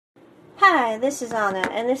Hi, this is Anna,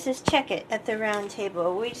 and this is Check It at the Round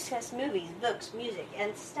Table. We discuss movies, books, music,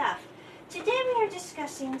 and stuff. Today we are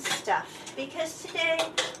discussing stuff because today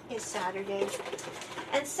is Saturday,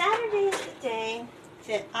 and Saturday is the day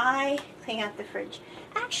that I clean out the fridge.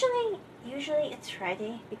 Actually, usually it's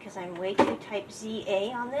Friday because I'm way too type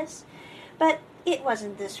ZA on this, but it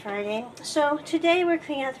wasn't this Friday. So today we're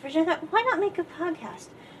cleaning out the fridge. I thought, why not make a podcast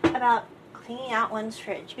about cleaning out one's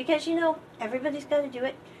fridge? Because, everybody's got to do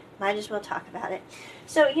it. Might as well talk about it.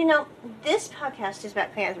 So, this podcast is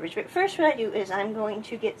about cleaning out the fridge. But first what I do is I'm going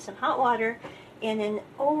to get some hot water in an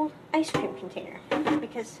old ice cream container.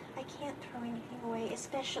 Because I can't throw anything away,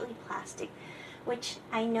 especially plastic, which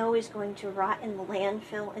I know is going to rot in the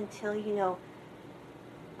landfill until,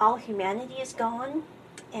 all humanity is gone.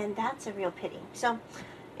 And that's a real pity. So,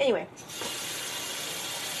 anyway.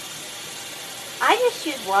 I just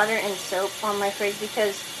use water and soap on my fridge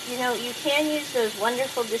because, you can use those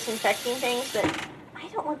wonderful disinfecting things, but I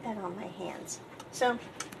don't want that on my hands. So, I'm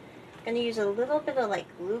going to use a little bit of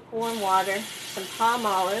lukewarm water, some palm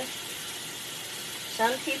olive.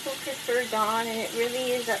 Some people prefer Dawn, and it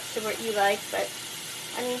really is up to what you like, but,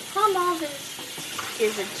 palm olive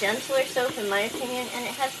is a gentler soap in my opinion, and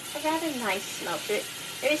it has a rather nice smell to it.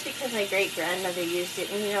 Maybe it's because my great-grandmother used it,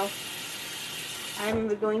 and, I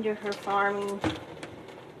remember going to her farm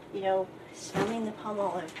and, smelling the palm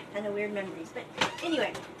olive. Kind of weird memories. But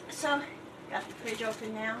anyway, so got the fridge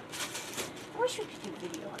open now. I wish we could do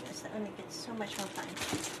video on this. That would make it so much more fun.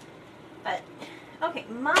 But, okay,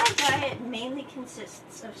 my diet mainly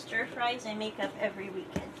consists of stir fries I make up every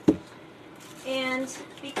weekend. And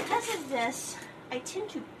because of this, I tend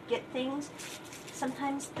to get things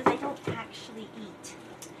sometimes that I don't actually eat.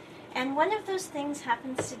 And one of those things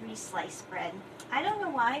happens to be sliced bread. I don't know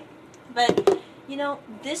why, but,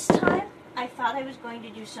 this time I thought I was going to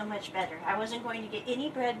do so much better. I wasn't going to get any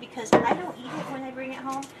bread because I don't eat it when I bring it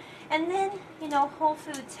home. And then, Whole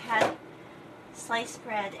Foods had sliced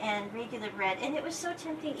bread and regular bread. And it was so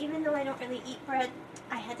tempting, even though I don't really eat bread,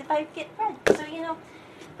 I had to get bread. So,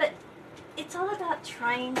 but it's all about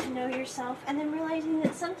trying to know yourself and then realizing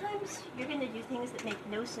that sometimes you're going to do things that make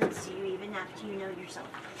no sense to you even after you know yourself.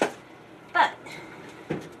 But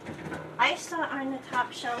I start on the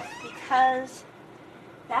top shelf because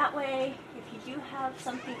that way, if you do have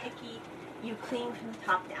something icky, you clean from the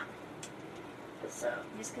top down. So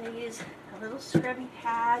I'm just going to use a little scrubby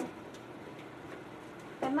pad.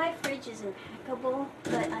 And my fridge is impeccable,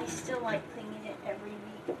 but I still like cleaning it every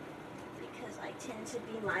week because I tend to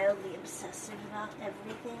be mildly obsessive about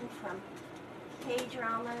everything from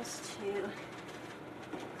K-dramas to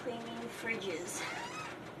cleaning fridges.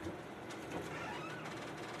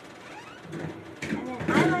 And then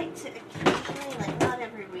I like to occasionally, not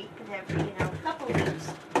every week, but every, couple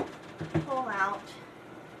weeks, pull out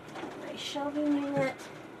my shelving unit.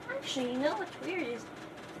 Actually, what's weird is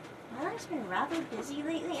my life's been rather busy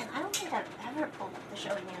lately, and I don't think I've ever pulled up the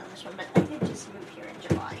shelving unit on this one, but I did just move here in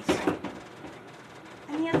July, so.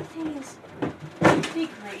 And the other thing is, be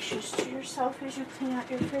gracious to yourself as you clean out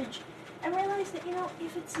your fridge, and realize that,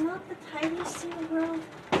 if it's not the tidiest in the world,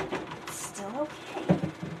 it's still okay.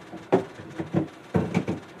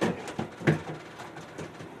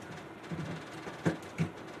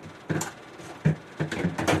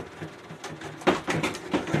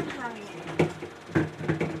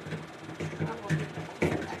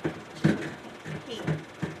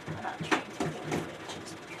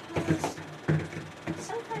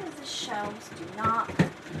 Do not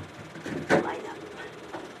light up.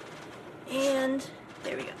 And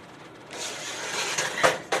there we go.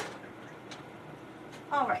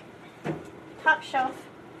 Alright. Top shelf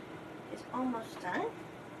is almost done.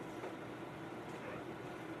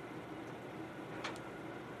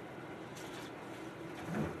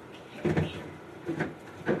 Okay.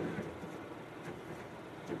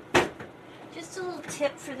 Just a little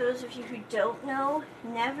tip for those of you who don't know,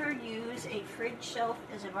 never use a fridge shelf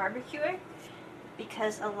as a barbecuer,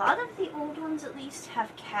 because a lot of the old ones at least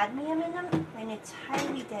have cadmium in them, and it's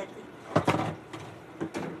highly deadly.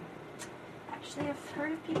 Actually, I've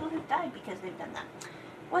heard of people who've died because they've done that.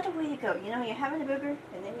 What a way to go. You're having a booger,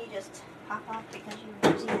 and then you just pop off because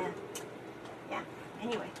you're using a... Yeah,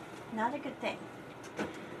 anyway, not a good thing.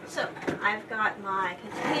 So, I've got my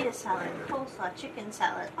potato salad, coleslaw, chicken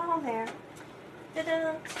salad, all there.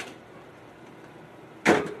 Ta-da!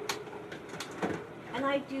 And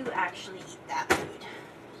I do actually eat that food.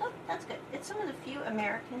 So, that's good. It's some of the few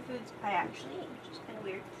American foods I actually eat, which is kind of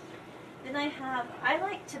weird. Then I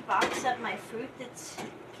like to box up my fruit that's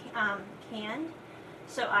canned.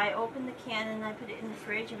 So I open the can and I put it in the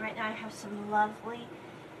fridge, and right now I have some lovely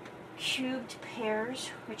cubed pears,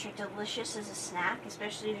 which are delicious as a snack,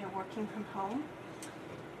 especially if you're working from home.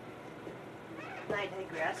 I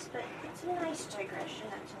digress, but it's a nice digression,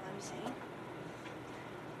 that's all I'm saying.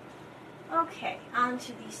 Okay, on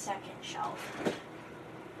to the second shelf.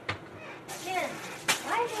 Again,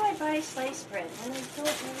 why do I buy sliced bread when I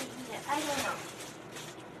don't really eat it? I don't know.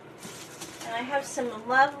 And I have some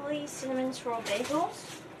lovely cinnamon swirl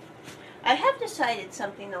bagels. I have decided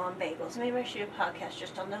something though on bagels. Maybe I should do a podcast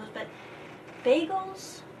just on those, but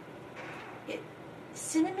bagels,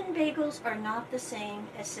 cinnamon bagels are not the same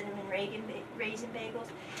as cinnamon raisin bagels.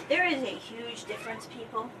 There is a huge difference,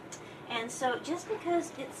 people. And so just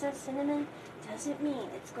because it says cinnamon doesn't mean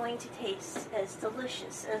it's going to taste as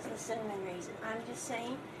delicious as the cinnamon raisin. I'm just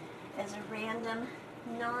saying, as a random,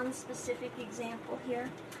 non-specific example here,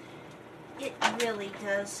 it really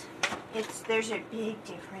does. There's a big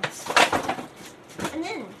difference. And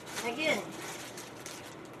then, again,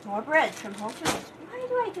 more bread from Whole Foods. Why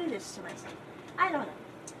do I do this to myself? I don't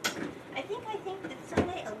know. I think that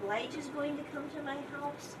someday Elijah's going to come to my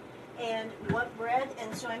house and want bread,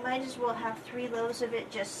 and so I might as well have 3 loaves of it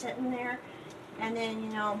just sitting there, and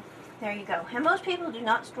then, there you go. And most people do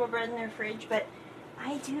not store bread in their fridge, but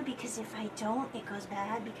I do, because if I don't, it goes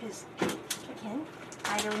bad, because, again,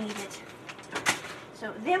 I don't eat it.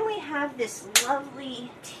 So then we have this lovely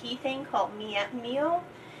tea thing called Mio.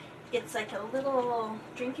 It's like a little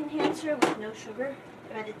drink enhancer with no sugar,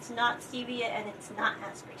 but it's not stevia and it's not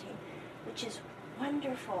aspartame, which is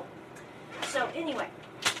wonderful. So anyway,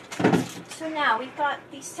 so now we've got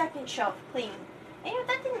the second shelf clean. And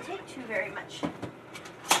that didn't take too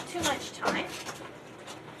much time.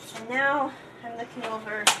 And now I'm looking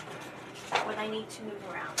over what I need to move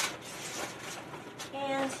around.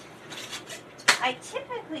 And I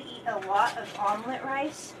typically eat a lot of omelet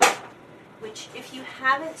rice, which if you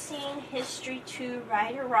haven't seen History 2,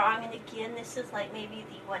 Right or Wrong, and again, this is like maybe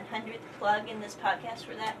the 100th plug in this podcast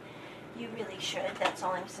for that, you really should. That's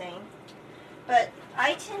all I'm saying. But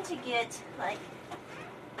I tend to get like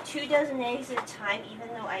 2 dozen eggs at a time, even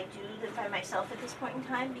though I do live by myself at this point in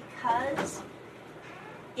time, because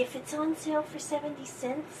if it's on sale for 70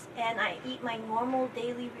 cents and I eat my normal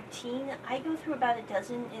daily routine, I go through about a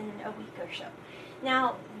dozen in a week or so.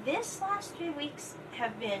 Now, this last 3 weeks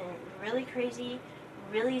have been really crazy,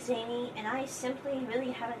 really zany, and I simply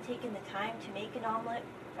really haven't taken the time to make an omelet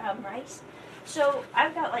rice. So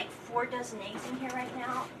I've got like 4 dozen eggs in here right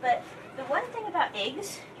now, but the one thing about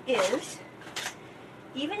eggs is,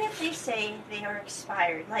 even if they say they are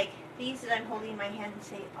expired, like these that I'm holding in my hand and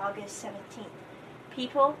say August 17th,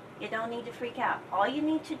 people, you don't need to freak out. All you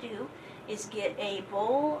need to do is get a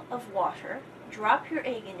bowl of water, drop your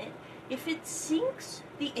egg in it. If it sinks,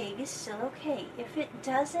 the egg is still okay. If it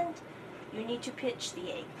doesn't, you need to pitch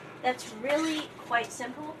the egg. That's really quite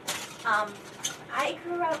simple. I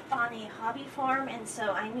grew up on a hobby farm, and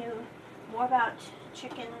so I knew more about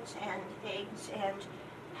chickens and eggs and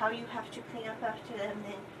how you have to clean up after them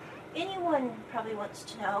than anyone probably wants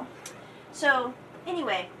to know. So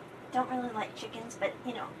anyway, don't really like chickens, but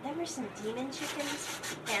there were some demon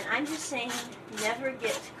chickens, and I'm just saying, never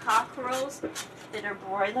get cockerels that are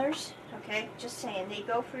broilers, okay? Just saying, they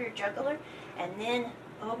go for your jugular, and then,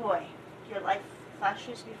 oh boy, your life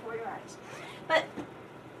flashes before your eyes. But,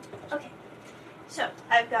 okay, so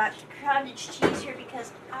I've got cottage cheese here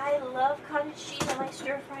because I love cottage cheese on my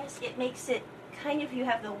stir fries. It makes it kind of, you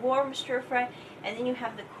have the warm stir fry, and then you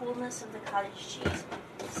have the coolness of the cottage cheese.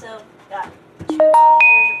 So, got 2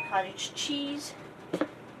 containers of cottage cheese,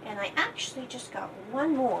 and I actually just got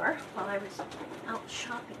one more while I was out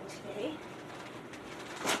shopping today.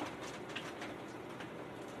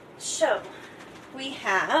 So, we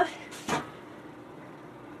have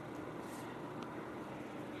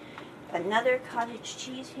another cottage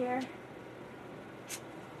cheese here.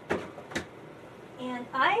 And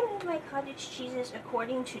I move my cottage cheeses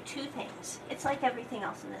according to 2 things. It's like everything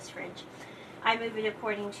else in this fridge. I move it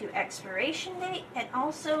according to expiration date and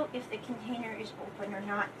also if the container is open or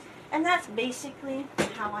not. And that's basically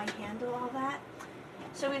how I handle all that.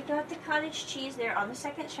 So we've got the cottage cheese there on the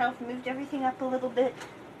second shelf, moved everything up a little bit.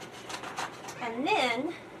 And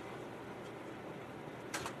then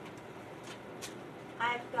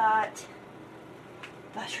I've got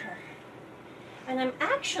butter. And I'm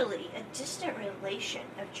actually a distant relation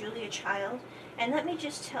of Julia Child. And let me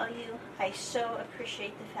just tell you, I so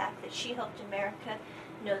appreciate the fact that she helped America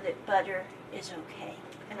know that butter is okay.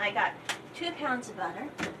 And I got 2 pounds of butter.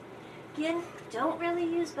 Again, don't really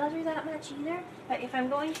use butter that much either. But if I'm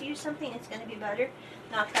going to use something, it's going to be butter.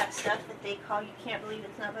 Not that stuff that they call you can't believe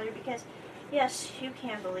it's not butter. Because, yes, you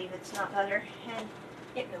can believe it's not butter. And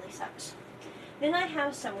it really sucks. Then I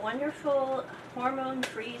have some wonderful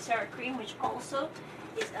hormone-free sour cream, which also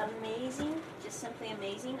is amazing, just simply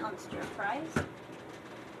amazing on stir fries.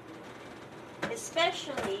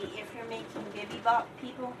 Especially if you're making bibimbap,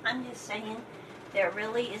 people. I'm just saying, there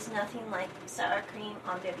really is nothing like sour cream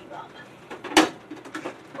on bibimbap.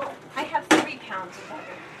 Oh, I have 3 pounds of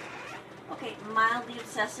butter. Okay, mildly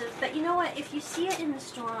obsessive, but you know what? If you see it in the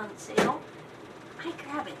store on sale, I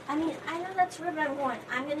grab it. I mean, I know that's where I'm going.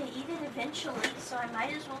 I'm going to eat it eventually, so I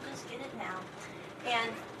might as well just get it now.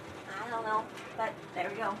 And I don't know, but there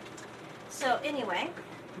we go. So anyway,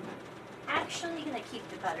 actually going to keep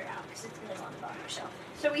the butter out because it's going to go on the bottom shelf.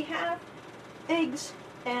 So we have eggs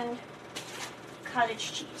and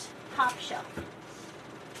cottage cheese, top shelf.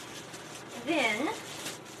 Then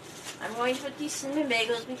I'm going to put these cinnamon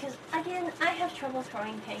bagels because, again, I have trouble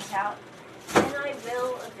throwing things out, and I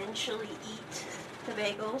will eventually eat the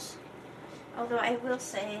bagels. Although I will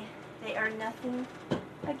say they are nothing,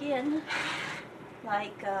 again,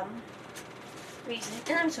 like reason.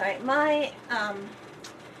 And I'm sorry, my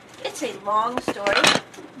it's a long story,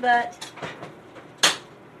 but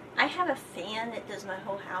I have a fan that does my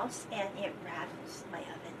whole house, and it rattles my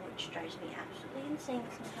oven, which drives me absolutely insane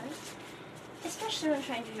sometimes. Especially when I'm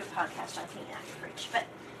trying to do a podcast on cleaning out your fridge. But,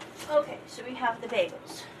 okay, so we have the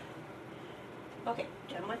bagels. Okay,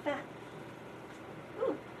 done with that.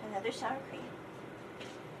 Ooh, another sour cream.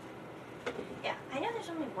 Yeah, I know there's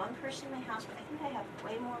only one person in my house, but I think I have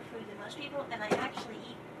way more food than most people, and I actually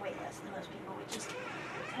eat way less than most people, which is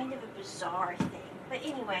kind of a bizarre thing. But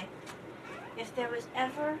anyway, if there was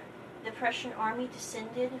ever the Prussian army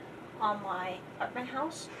descended on my apartment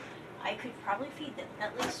house, I could probably feed them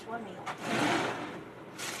at least one meal.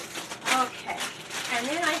 Okay, and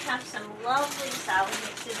then I have some lovely salad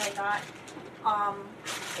mixes I got.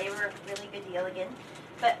 They were a really good deal again.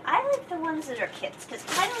 But I like the ones that are kits, because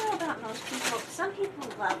I don't know about most people. Some people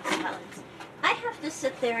love salads. I have to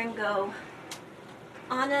sit there and go,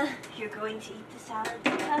 Anna, you're going to eat the salad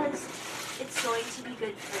because it's going to be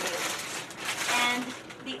good for you. And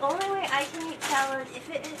the only way I can eat salad, if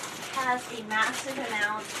it has a massive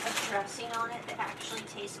amount of dressing on it that actually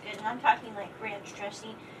tastes good, and I'm talking like ranch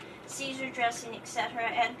dressing, Caesar dressing, etc.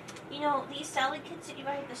 And, you know, these salad kits that you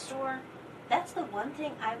buy at the store, that's the one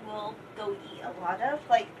thing I will go eat a lot of.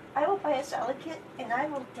 Like, I will buy a salad kit, and I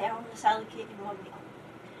will down the salad kit in one meal.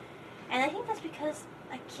 And I think that's because,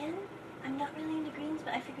 again, I'm not really into greens,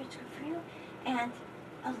 but I figure it's good for you. And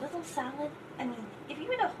a little salad, I mean, if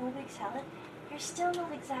you eat a whole big salad, you're still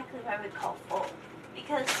not exactly what I would call full.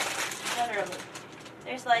 Because, literally,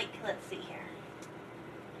 there's like, let's see here.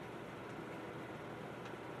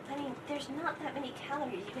 I mean, there's not that many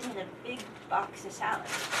calories even in a big box of salad,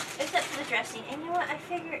 except for the dressing. And you know what? I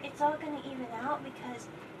figure it's all going to even out because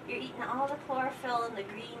you're eating all the chlorophyll and the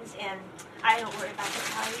greens, and I don't worry about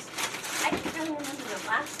the calories. I can't really remember the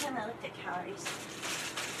last time I looked at calories.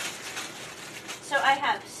 So I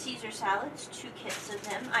have Caesar salads, 2 kits of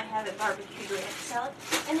them. I have a barbecue ranch salad.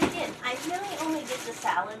 And again, I really only get the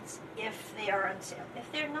salads if they are on sale.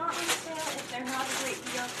 If they're not on sale, if they're not a great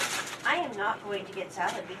deal, I am not going to get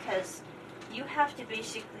salad because you have to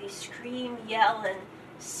basically scream, yell, and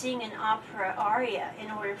sing an opera aria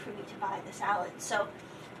in order for me to buy the salad. So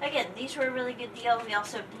again, these were a really good deal. We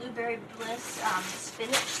also have Blueberry Bliss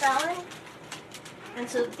spinach salad. And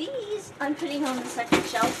so these I'm putting on the second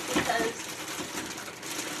shelf because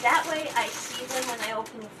that way I see them when I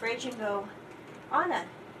open the fridge and go, Anna,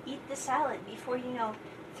 eat the salad before,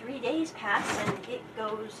 3 days pass and it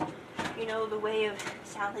goes, the way of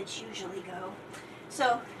salads usually go.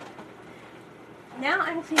 So now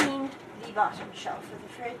I'm cleaning the bottom shelf of the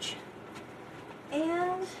fridge.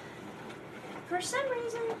 And for some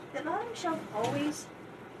reason, the bottom shelf always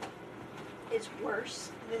is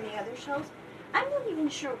worse than the other shelves. I'm not even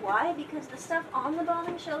sure why, because the stuff on the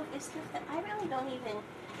bottom shelf is stuff that I really don't even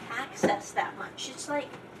access that much. It's like,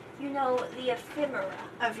 the ephemera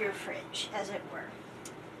of your fridge, as it were.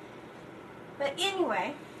 But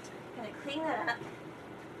anyway, I'm going to clean that up.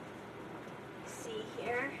 See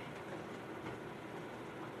here.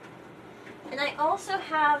 And I also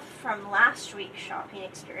have, from last week's shopping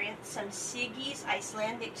experience, some Siggy's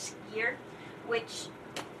Icelandic Skyr, which,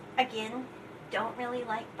 again, don't really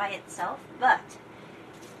like by itself, but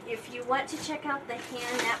if you want to check out the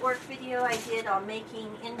Hand Network video I did on making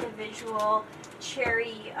individual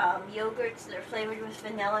cherry yogurts that are flavored with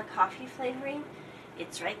vanilla coffee flavoring,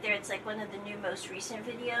 it's right there. It's like one of the new most recent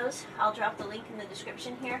videos. I'll drop the link in the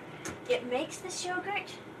description here. It makes this yogurt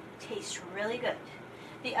taste really good.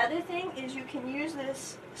 The other thing is you can use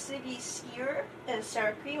this Siggy's Skyr as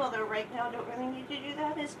sour cream, although right now I don't really need to do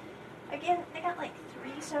that, is Again, I got like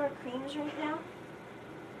 3 sour creams right now.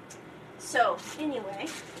 So, anyway,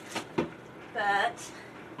 but,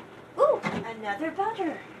 ooh, another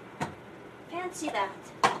butter. Fancy that.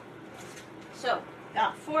 So,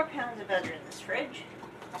 got 4 pounds of butter in this fridge.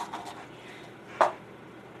 Okay.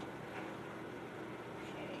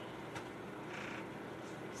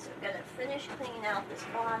 So, gonna finish cleaning out this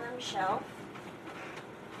bottom shelf.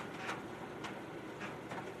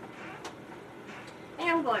 And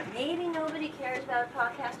I'm going, maybe nobody cares about a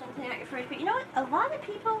podcast and clean out your fridge, but you know what? A lot of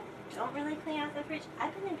people don't really clean out their fridge.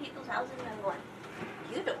 I've been in people's houses and I'm going,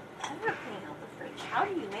 you don't ever clean out the fridge. How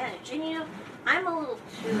do you manage? And you know, I'm a little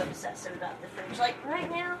too obsessive about the fridge. Like right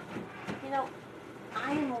now, you know,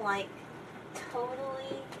 I'm like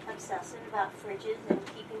totally obsessive about fridges and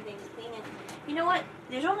keeping things clean. And you know what?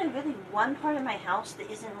 There's only really one part of my house that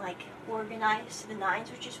isn't like organized to the nines,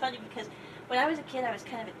 which is funny because when I was a kid, I was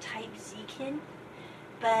kind of a type Z kid.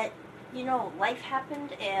 But, you know, life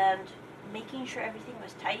happened and making sure everything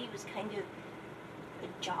was tidy was kind of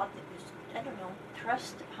a job that was, I don't know,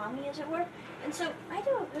 thrust upon me, as it were. And so I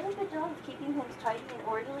do a really good job of keeping things tidy and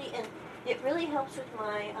orderly, and it really helps with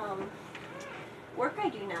my work I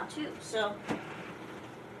do now, too. So,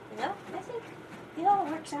 you know, I think it all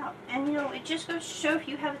works out. And, you know, it just goes to show if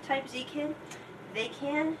you have a type Z kid, they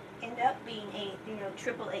can end up being a, you know,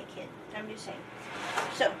 triple A kid. I'm just saying.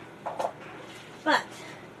 So, but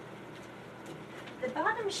the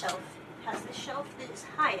bottom shelf has the shelf that is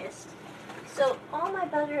highest, so all my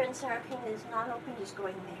butter and sour cream that is not opened is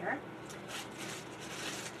going there.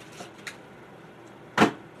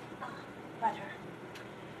 Butter.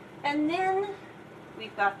 And then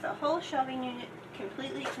we've got the whole shelving unit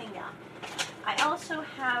completely cleaned out. I also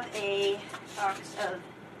have a box of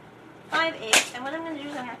 5/8, and what I'm going to do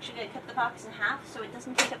is I'm actually going to cut the box in half so it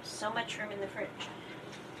doesn't take up so much room in the fridge.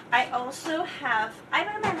 I also have, I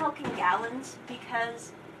buy my milk in gallons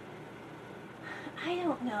because, I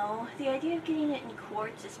don't know, the idea of getting it in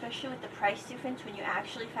quarts, especially with the price difference when you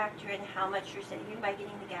actually factor in how much you're saving by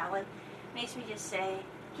getting the gallon, makes me just say,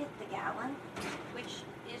 get the gallon, which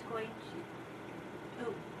is going to,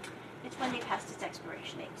 ooh, it's one day past its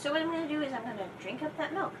expiration date. So what I'm going to do is I'm going to drink up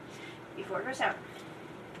that milk before it goes sour.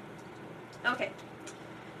 Okay.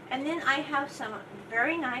 And then I have some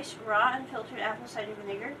very nice raw unfiltered apple cider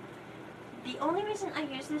vinegar. The only reason I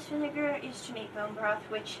use this vinegar is to make bone broth,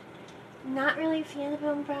 which I'm not really a fan of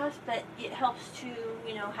bone broth, but it helps to,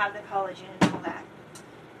 you know, have the collagen and all that.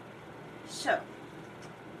 So,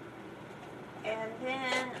 and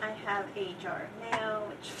then I have a jar of mayo,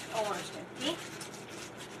 which is almost empty.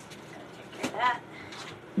 Gotta take care of that.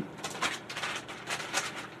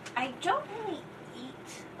 I don't really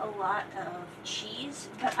a lot of cheese,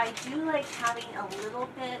 but I do like having a little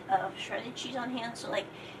bit of shredded cheese on hand. So like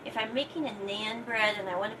if I'm making a naan bread and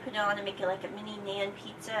I want to put it on and make it like a mini naan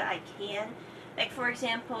pizza, I can. Like for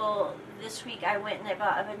example, this week I went and I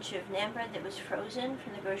bought a bunch of naan bread that was frozen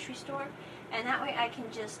from the grocery store, and that way I can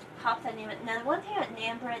just pop that in. Now the one thing about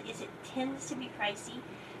naan bread is it tends to be pricey.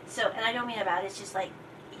 So, and I don't mean about it, it's just like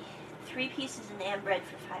 3 pieces of naan bread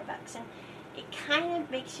for $5, and it kind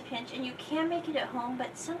of makes you pinch, and you can make it at home,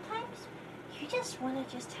 but sometimes you just want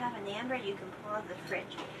to just have a naan bread you can pull out of the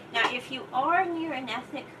fridge. Now, if you are near an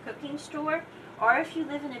ethnic cooking store, or if you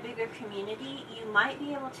live in a bigger community, you might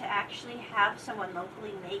be able to actually have someone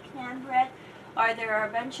locally make naan bread, or there are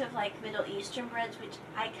a bunch of like Middle Eastern breads, which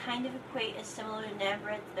I kind of equate as similar to naan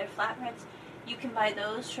breads. They're flatbreads. You can buy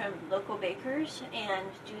those from local bakers and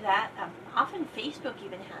do that. Often Facebook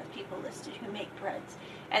even has people listed who make breads,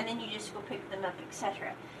 and then you just go pick them up,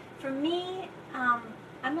 etc. For me,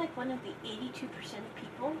 I'm like one of the 82% of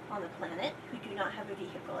people on the planet who do not have a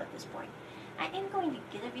vehicle at this point. I am going to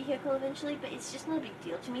get a vehicle eventually, but it's just not a big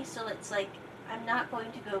deal to me, so it's like I'm not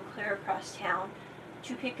going to go clear across town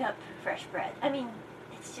to pick up fresh bread. I mean,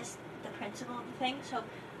 it's just the principle of the thing, so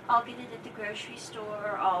I'll get it at the grocery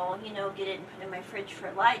store, I'll, you know, get it and put it in my fridge for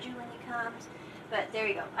Elijah when he comes, but there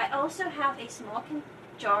you go. I also have a small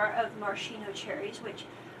jar of maraschino cherries, which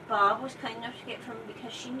Bob was kind enough to get from me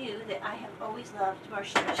because she knew that I have always loved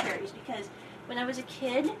maraschino cherries, because when I was a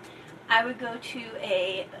kid, I would go to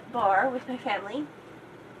a bar with my family,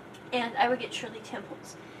 and I would get Shirley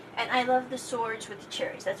Temples. And I love the swords with the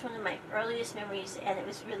cherries. That's one of my earliest memories, and it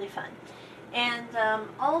was really fun. And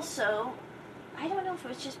also, I don't know if it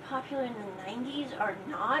was just popular in the 90s or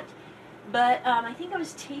not, but I think it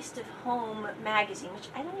was Taste of Home magazine, which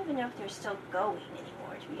I don't even know if they're still going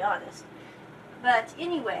anymore, to be honest. But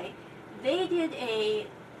anyway, they did a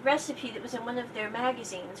recipe that was in one of their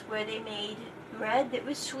magazines where they made bread that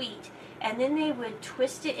was sweet, and then they would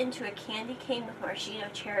twist it into a candy cane with maraschino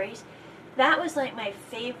cherries. That was like my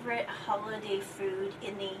favorite holiday food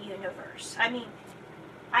in the universe. I mean,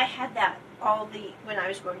 I had that when I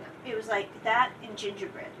was growing up. It was like that and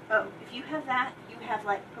gingerbread. Oh, if you have that, you have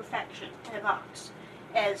like perfection in a box,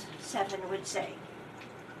 as Seven would say.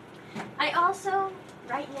 I also,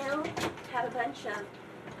 right now, have a bunch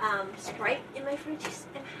of Sprite in my fridge.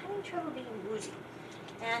 I'm having trouble being woozy.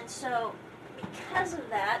 And so, because of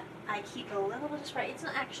that, I keep a little bit of Sprite. It's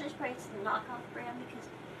not actually Sprite, it's the knockoff brand because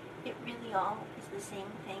it really all is the same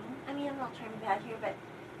thing. I mean, I'm not trying to be bad here, but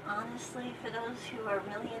honestly, for those who are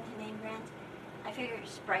really into name brands, I figure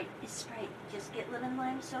Sprite is Sprite. Just get lemon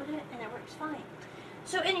lime soda and it works fine.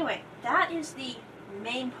 So anyway, that is the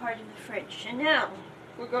main part of the fridge. And now,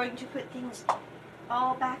 we're going to put things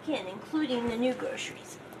all back in, including the new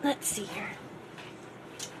groceries. Let's see here.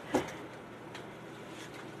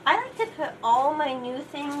 I like to put all my new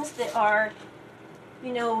things that are,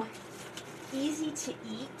 you know, easy to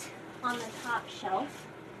eat on the top shelf.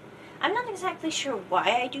 I'm not exactly sure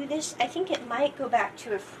why I do this. I think it might go back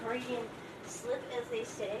to a Freudian slip, as they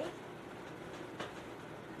say.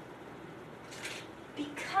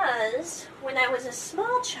 Because when I was a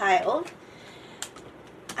small child,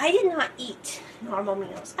 I did not eat normal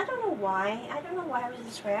meals. I don't know why. I don't know why I was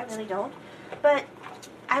this way. I really don't. But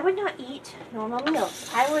I would not eat normal meals.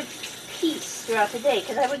 I would piece throughout the day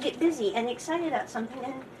because I would get busy and excited about something.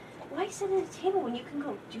 And why sit at a table when you can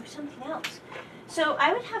go do something else? So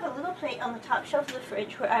I would have a little plate on the top shelf of the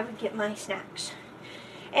fridge where I would get my snacks.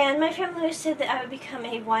 And my family always said that I would become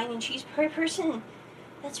a wine and cheese person.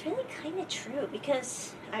 That's really kind of true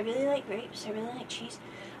because I really like grapes. I really like cheese.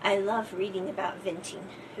 I love reading about venting.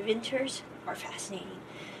 Vinters are fascinating.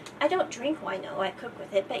 I don't drink wine, though. I cook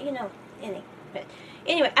with it, but you know,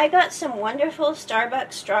 anyway, I got some wonderful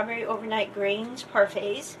Starbucks strawberry overnight grains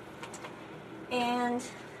parfaits, and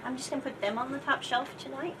I'm just going to put them on the top shelf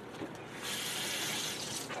tonight.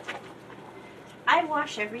 I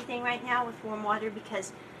wash everything right now with warm water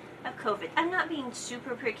because of COVID. I'm not being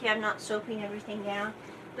super pricky. I'm not soaping everything down,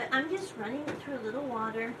 but I'm just running it through a little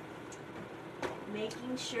water,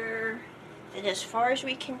 making sure that as far as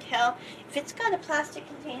we can tell, if it's got a plastic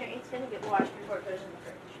container, it's going to get washed before it goes in the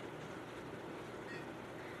fridge.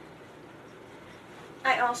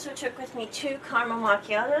 I also took with me 2 caramel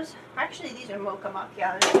macchiatos. Actually, these are mocha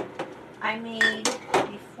macchiatos I made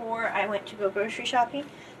before I went to go grocery shopping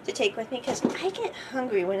to take with me because I get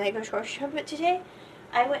hungry when I go grocery shopping. But today,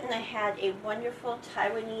 I went and I had a wonderful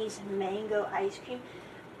Taiwanese mango ice cream.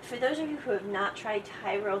 For those of you who have not tried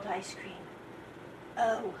Thai rolled ice cream,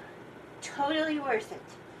 oh, totally worth it.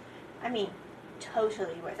 I mean,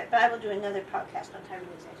 totally worth it. But I will do another podcast on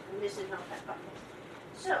Taiwanese ice cream. This is not that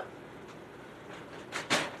podcast. So,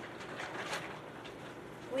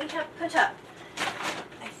 we have put up,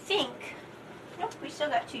 I think, nope, we still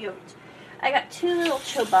got 2 yogurts. I got 2 little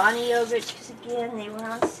Chobani yogurts because, again, they were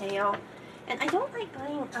on sale. And I don't like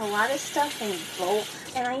buying a lot of stuff in bulk.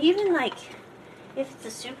 And I even like, if it's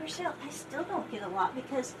a super sale, I still don't get a lot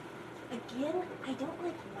because, again, I don't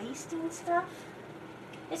like wasting stuff.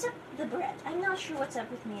 Except the bread. I'm not sure what's up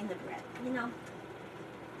with me and the bread. You know,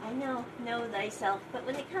 I know thyself. But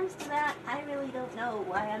when it comes to that, I really don't know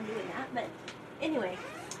why I'm doing that. But anyway,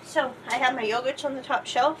 so I have my yogurts on the top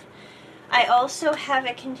shelf. I also have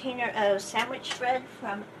a container of sandwich bread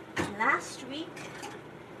from last week,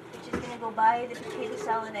 which is going to go by the potato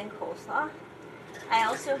salad and coleslaw. I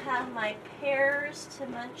also have my pears to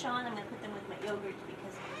munch on. I'm going to put them with my yogurts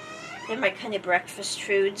because they're my kind of breakfast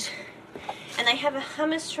foods. And I have a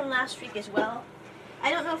hummus from last week as well.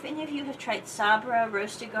 I don't know if any of you have tried Sabra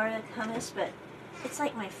roasted garlic hummus, but it's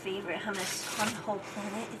like my favorite hummus on the whole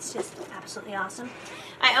planet. It's just absolutely awesome.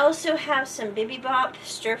 I also have some bibimbap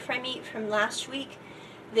stir-fry meat from last week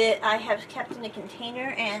that I have kept in a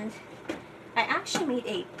container, and I actually made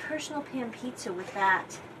a personal pan pizza with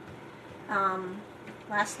that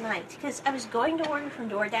last night because I was going to order from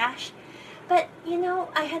DoorDash, but you know,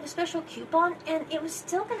 I had a special coupon and it was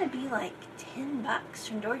still going to be like $10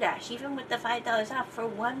 from DoorDash, even with the $5 off for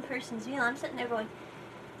one person's meal. I'm sitting there going,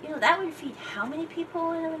 you know, that would feed how many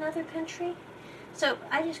people in another country? So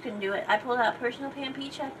I just couldn't do it. I pulled out personal pan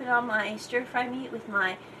pizza. I put on my stir-fry meat with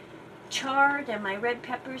my chard and my red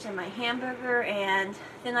peppers and my hamburger, and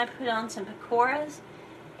then I put on some pakoras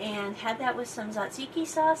and had that with some tzatziki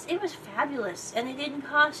sauce. It was fabulous, and it didn't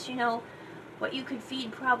cost, you know, what you could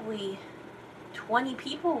feed probably 20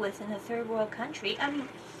 people with in a third world country. I mean,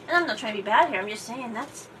 and I'm not trying to be bad here. I'm just saying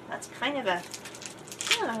that's kind of a,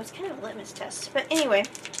 I don't know, it's kind of a litmus test. But anyway,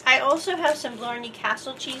 I also have some Blarney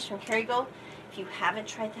Castle cheese from Kerrygold. If you haven't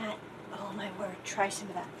tried that, oh my word, try some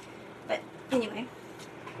of that. But anyway,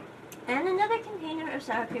 and another container of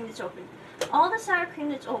sour cream that's open. all the sour cream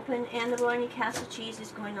that's open and the Bologna Castle cheese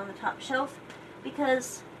is going on the top shelf,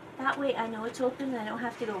 because that way I know it's open and I don't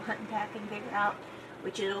have to go hunt and pack and figure out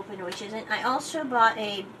which is open and which isn't. I also bought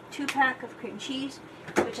a 2-pack of cream cheese,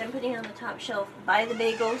 which I'm putting on the top shelf by the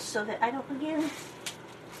bagels so that I don't, again,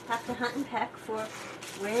 have to hunt and pack for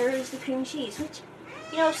where is the cream cheese, which,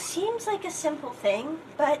 you know, seems like a simple thing,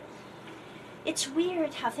 but it's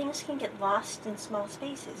weird how things can get lost in small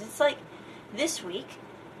spaces. It's like this week,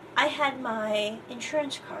 I had my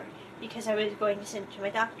insurance card because I was going to send it to my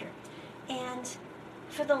doctor. And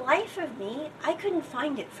for the life of me, I couldn't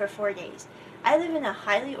find it for 4 days. I live in a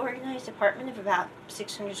highly organized apartment of about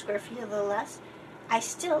 600 square feet, a little less. I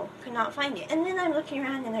still could not find it. And then I'm looking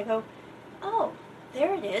around and I go, oh,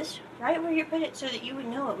 there it is, right where you put it so that you would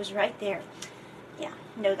know it was right there. Yeah,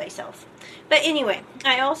 know thyself. But anyway,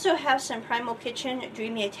 I also have some Primal Kitchen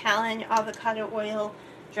Dreamy Italian avocado oil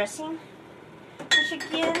dressing, which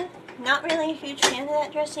again, not really a huge fan of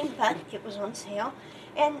that dressing, but it was on sale.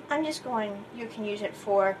 And I'm just going, you can use it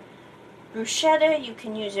for bruschetta, you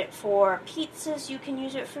can use it for pizzas, you can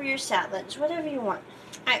use it for your salads, whatever you want.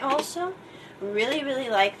 I also really, really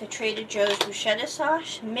like the Trader Joe's bruschetta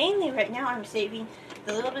sauce. Mainly right now I'm saving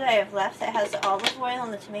the little bit I have left that has the olive oil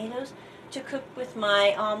and the tomatoes to cook with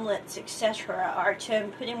my omelets, etc., or to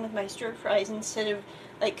put in with my stir fries instead of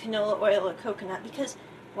like canola oil or coconut, because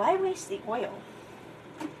why waste the oil?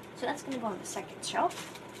 So that's going to go on the second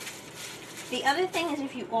shelf. The other thing is,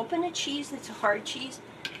 if you open a cheese that's a hard cheese,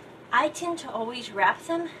 I tend to always wrap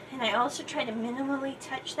them, and I also try to minimally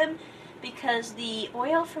touch them, because the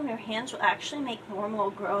oil from your hands will actually make more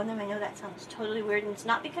mold grow in them. I know that sounds totally weird, and it's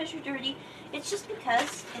not because you're dirty, it's just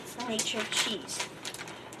because it's the nature of cheese.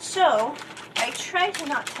 So, I try to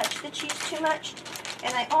not touch the cheese too much,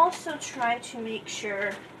 and I also try to make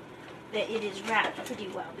sure that it is wrapped pretty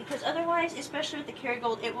well, because otherwise, especially with the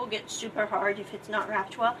Kerrygold, it will get super hard if it's not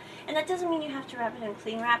wrapped well. And that doesn't mean you have to wrap it in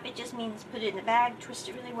cling wrap, it just means put it in a bag, twist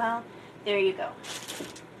it really well, there you go.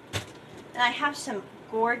 And I have some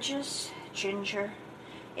gorgeous ginger.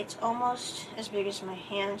 It's almost as big as my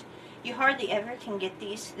hand. You hardly ever can get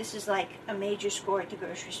these. This is like a major score at the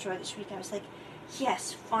grocery store this week. I was like,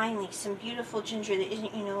 yes, finally, some beautiful ginger that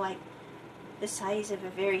isn't, you know, like the size of a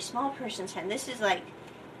very small person's hand. This is like,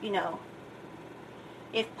 you know,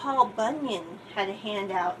 if Paul Bunyan had a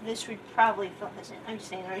hand out, this would probably fill his hand. I'm just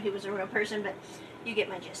saying, he was a real person, but you get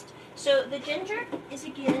my gist. So the ginger is,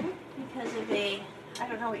 again, because of a, I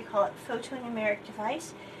don't know what you call it, photonumeric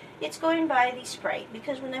device. It's going by the Sprite,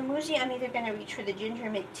 because when I'm woozy, I'm either going to reach for the ginger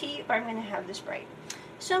and make tea, or I'm going to have the Sprite.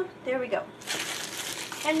 So, there we go.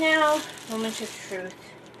 And now, moment of truth.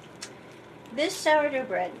 This sourdough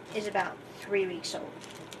bread is about 3 weeks old.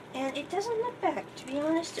 And it doesn't look bad, to be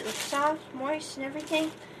honest. It looks soft, moist, and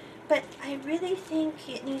everything. But I really think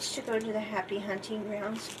it needs to go to the happy hunting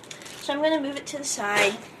grounds. So I'm going to move it to the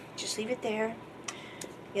side. Just leave it there.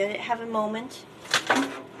 Let it have a moment.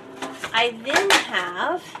 I then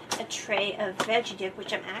have a tray of veggie dip,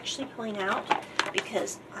 which I'm actually pulling out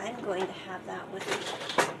because I'm going to have that with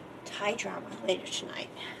Thai drama later tonight.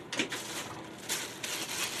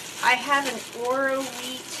 I have an Oro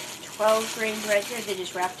Wheat 12-grain bread here that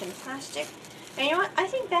is wrapped in plastic. And you know what? I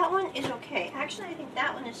think that one is okay. Actually, I think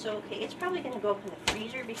that one is so okay. It's probably going to go up in the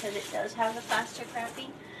freezer because it does have the plastic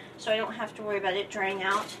wrapping, so I don't have to worry about it drying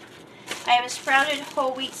out. I have a sprouted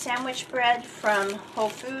whole wheat sandwich bread from Whole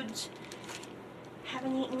Foods.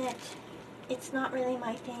 Haven't eaten it. It's not really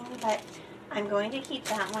my thing, but I'm going to keep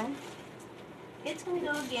that one. It's going to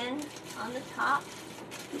go again on the top.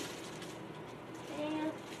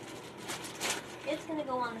 And it's going to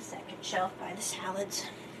go on the second shelf by the salads.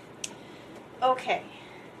 Okay.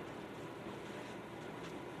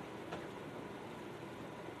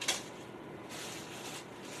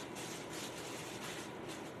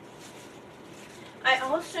 I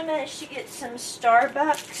also managed to get some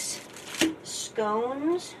Starbucks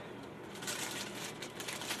scones.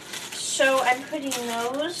 So I'm putting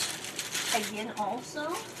those again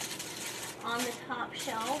also on the top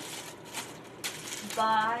shelf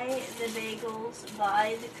by the bagels,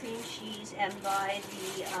 by the cream cheese, and by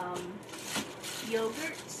the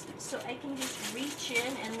yogurts. So I can just reach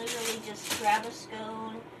in and literally just grab a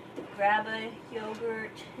scone, grab a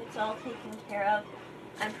yogurt. It's all taken care of.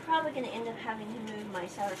 I'm probably going to end up having to move my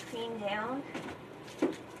sour cream down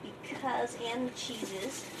because, and the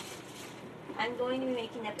cheeses, I'm going to be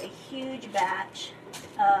making up a huge batch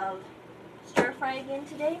of stir fry again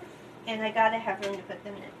today, and I gotta have room to put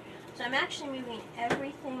them in it. So I'm actually moving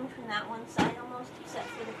everything from that one side almost, except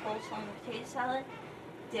for the coleslaw and the potato salad,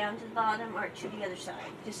 down to the bottom or to the other side,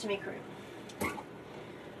 just to make room.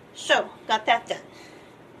 So, got that done.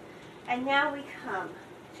 And now we come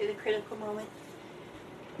to the critical moment,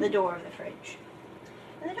 the door of the fridge.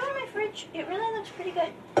 And the door of my fridge, it really looks pretty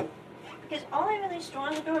good. Because all I really store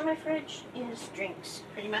on the door of my fridge is drinks,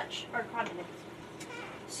 pretty much, or condiments.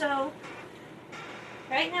 So,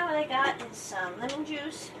 right now what I got is some lemon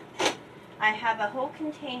juice. I have a whole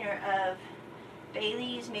container of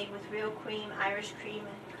Bailey's made with real cream, Irish cream,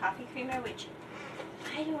 and coffee creamer, which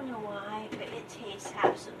I don't know why, but it tastes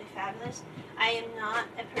absolutely fabulous. I am not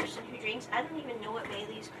a person who drinks. I don't even know what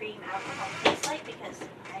Bailey's cream alcohol tastes like because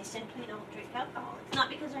I simply don't drink alcohol. It's not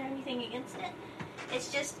because I have anything against it.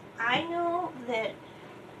 It's just, I know that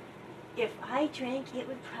if I drank, it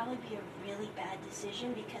would probably be a really bad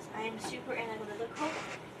decision because I am super analytical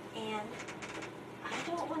and I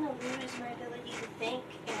don't want to lose my ability to think,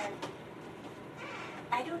 and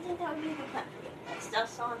I don't think that would be a good plan for me.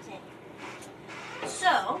 That's all I'm saying.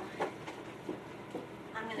 So,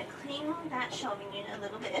 I'm going to clean that shelving unit a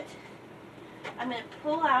little bit. I'm going to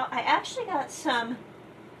pull out, I actually got some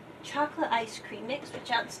chocolate ice cream mix, which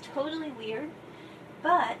sounds totally weird,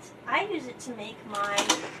 but I use it to make my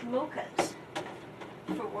mochas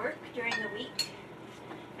for work during the week.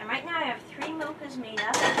 And right now I have 3 mochas made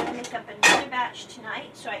up. I'm going to make up another batch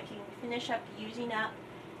tonight so I can finish up using up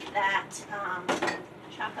that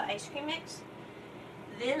chocolate ice cream mix.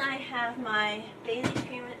 Then I have my Bailey's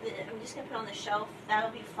cream that I'm just going to put on the shelf.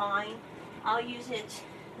 That'll be fine. I'll use it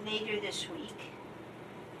later this week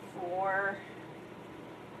for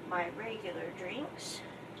my regular drinks.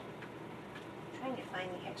 I'm trying to find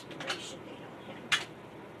the expiration date on him.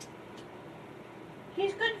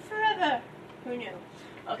 He's good forever. Who knew?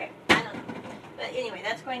 Okay, I don't know. But anyway,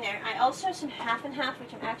 that's going there. I also have some half and half,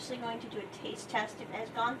 which I'm actually going to do a taste test. If it has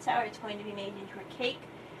gone sour, it's going to be made into a cake.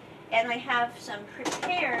 And I have some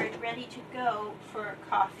prepared, ready to go for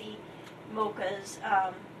coffee mochas.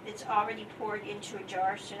 It's already poured into a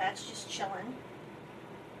jar, so that's just chilling.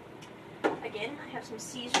 Again, I have some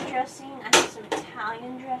Caesar dressing. I have some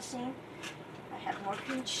Italian dressing. I have more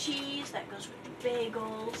cream cheese. That goes with the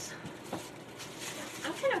bagels.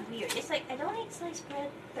 I'm kind of weird. It's like I don't eat sliced bread,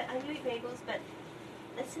 but I do eat bagels, but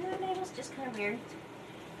the cinnamon bagels just kind of weird.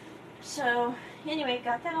 So, anyway,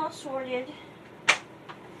 got that all sorted.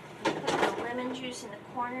 Put the lemon juice in the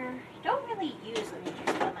corner. Don't really use lemon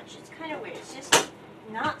juice that much. It's kind of weird. It's just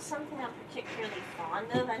not something I'm particularly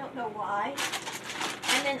fond of. I don't know why.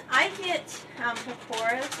 And then I get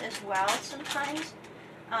pakoras as well sometimes.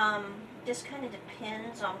 This kind of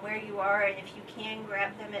depends on where you are and if you can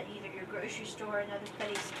grab them at either your grocery store or another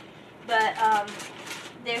place. But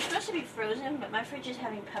they're supposed to be frozen, but my fridge is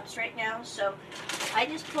having pups right now, so I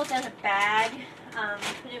just pulled down a bag,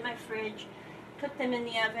 put it in my fridge, put them in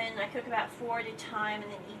the oven. I cook about 4 at a time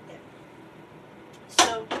and then eat them.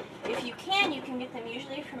 So if you can get them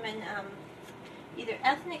usually from an either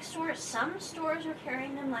ethnic store. Some stores are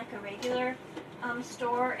carrying them like a regular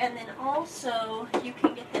store, and then also you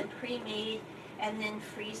can get them pre-made and then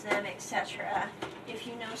freeze them, etc. if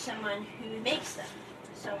you know someone who makes them.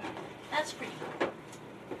 So that's pretty cool.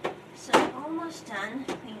 So I'm almost done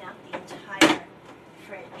cleaning out the entire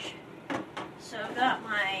fridge. So I've got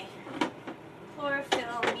my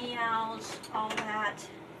chlorophyll, meows, all that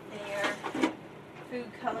there,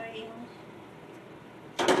 food coloring.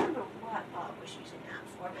 I don't remember what Bob was using that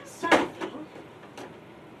for, but something.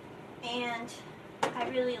 And I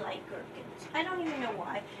really like gherkins. I don't even know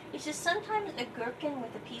why. It's just sometimes a gherkin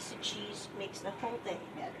with a piece of cheese makes the whole thing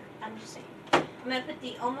better. I'm just saying. I'm going to put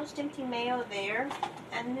the almost empty mayo there.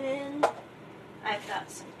 And then I've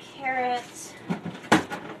got some carrots. I'm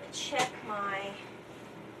going to check my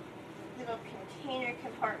little container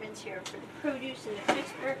compartments here for the produce and the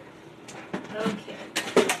crisper. Okay.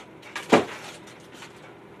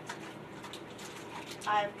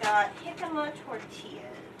 I've got jicama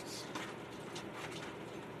tortillas.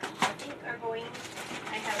 I think are going,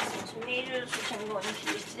 I have some tomatoes, which I'm going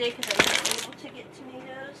to use today because I wasn't able to get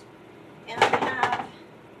tomatoes. And I have an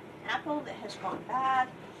apple that has gone bad.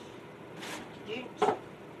 I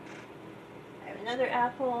have another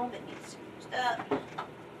apple that needs to be used up.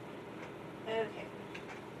 Okay.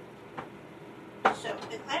 So,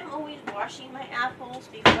 I'm always washing my apples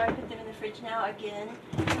before I put them in the fridge now again,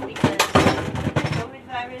 because COVID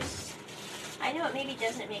virus, I know it maybe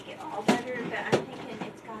doesn't make it all better, but I'm thinking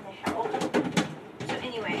it's gotta help. So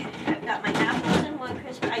anyway, I've got my apples in one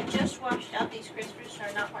crisper. I just washed out these crispers, so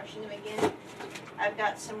I'm not washing them again. I've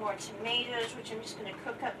got some more tomatoes, which I'm just gonna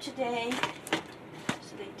cook up today,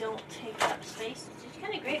 so they don't take up space. It's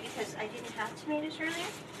kind of great because I didn't have tomatoes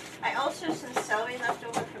earlier. I also have some celery left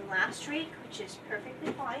over from last week, which is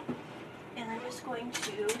perfectly fine. And I'm just going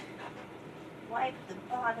to wipe the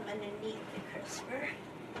bottom underneath the crisper.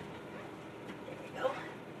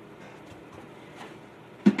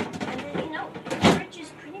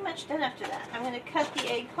 much done after that. I'm going to cut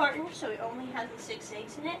the egg carton so it only has the 6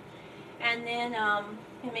 eggs in it. And then I'm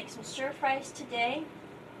going to make some stir fries today.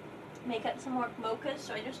 Make up some more mochas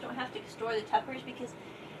so I just don't have to store the tuppers, because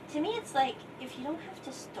to me it's like if you don't have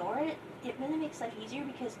to store it, it really makes life easier,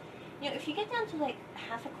 because you know, if you get down to like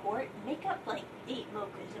half a quart, make up like 8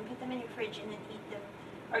 mochas and put them in your fridge and then eat them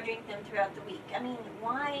or drink them throughout the week. I mean,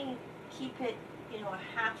 why keep it, you know,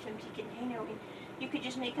 a half empty container when you could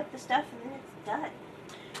just make up the stuff and then it's done.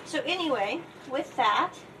 So anyway, with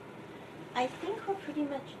that, I think we're pretty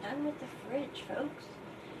much done with the fridge, folks.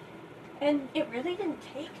 And it really didn't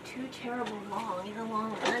take too terrible long in the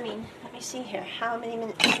long run. I mean, let me see here. How many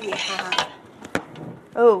minutes do we have?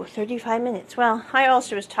 Oh, 35 minutes. Well, I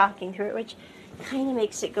also was talking through it, which kind of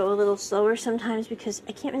makes it go a little slower sometimes because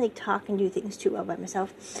I can't really talk and do things too well by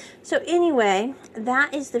myself. So anyway,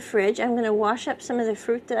 that is the fridge. I'm going to wash up some of the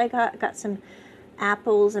fruit that I got. I got some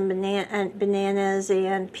apples and bananas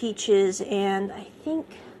and peaches and I think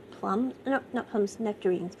plums. No, not plums,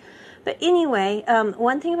 nectarines. But anyway,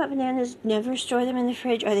 one thing about bananas, never store them in the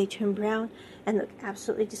fridge or they turn brown and look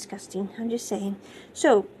absolutely disgusting. I'm just saying.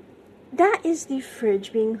 So that is the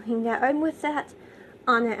fridge being cleaned out. And with that,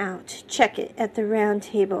 Anna out. Check it at the round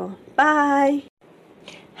table. Bye.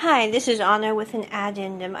 Hi, this is Anna with an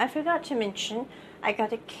addendum. I forgot to mention I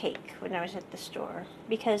got a cake when I was at the store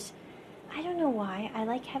because I don't know why. I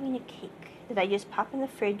like having a cake that I just pop in the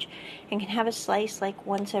fridge and can have a slice like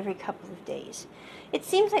once every couple of days. It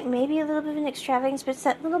seems like maybe a little bit of an extravagance, but it's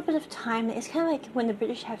that little bit of time. It's kind of like when the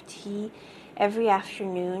British have tea every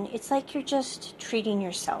afternoon. It's like you're just treating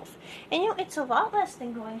yourself. And you know, it's a lot less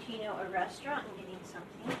than going to, you know, a restaurant and getting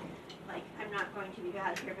something. Like, I'm not going to be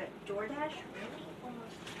bad here, but DoorDash, really?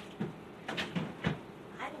 Almost, I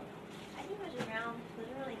don't know. I think it was around,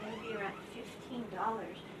 literally maybe around $15.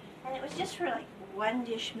 And it was just for like one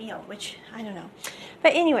dish meal, which I don't know.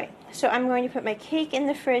 But anyway, so I'm going to put my cake in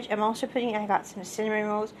the fridge. I'm also putting, I got some cinnamon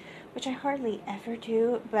rolls, which I hardly ever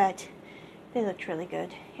do, but they looked really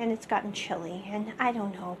good. And it's gotten chilly, and I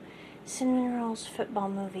don't know. Cinnamon rolls, football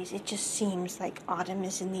movies, it just seems like autumn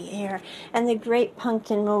is in the air, and the great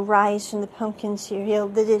pumpkin will rise from the pumpkin cereal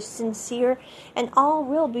that is sincere, and all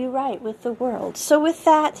will be right with the world. So with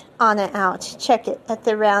that, Anna out. Check it at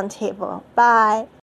the round table. Bye.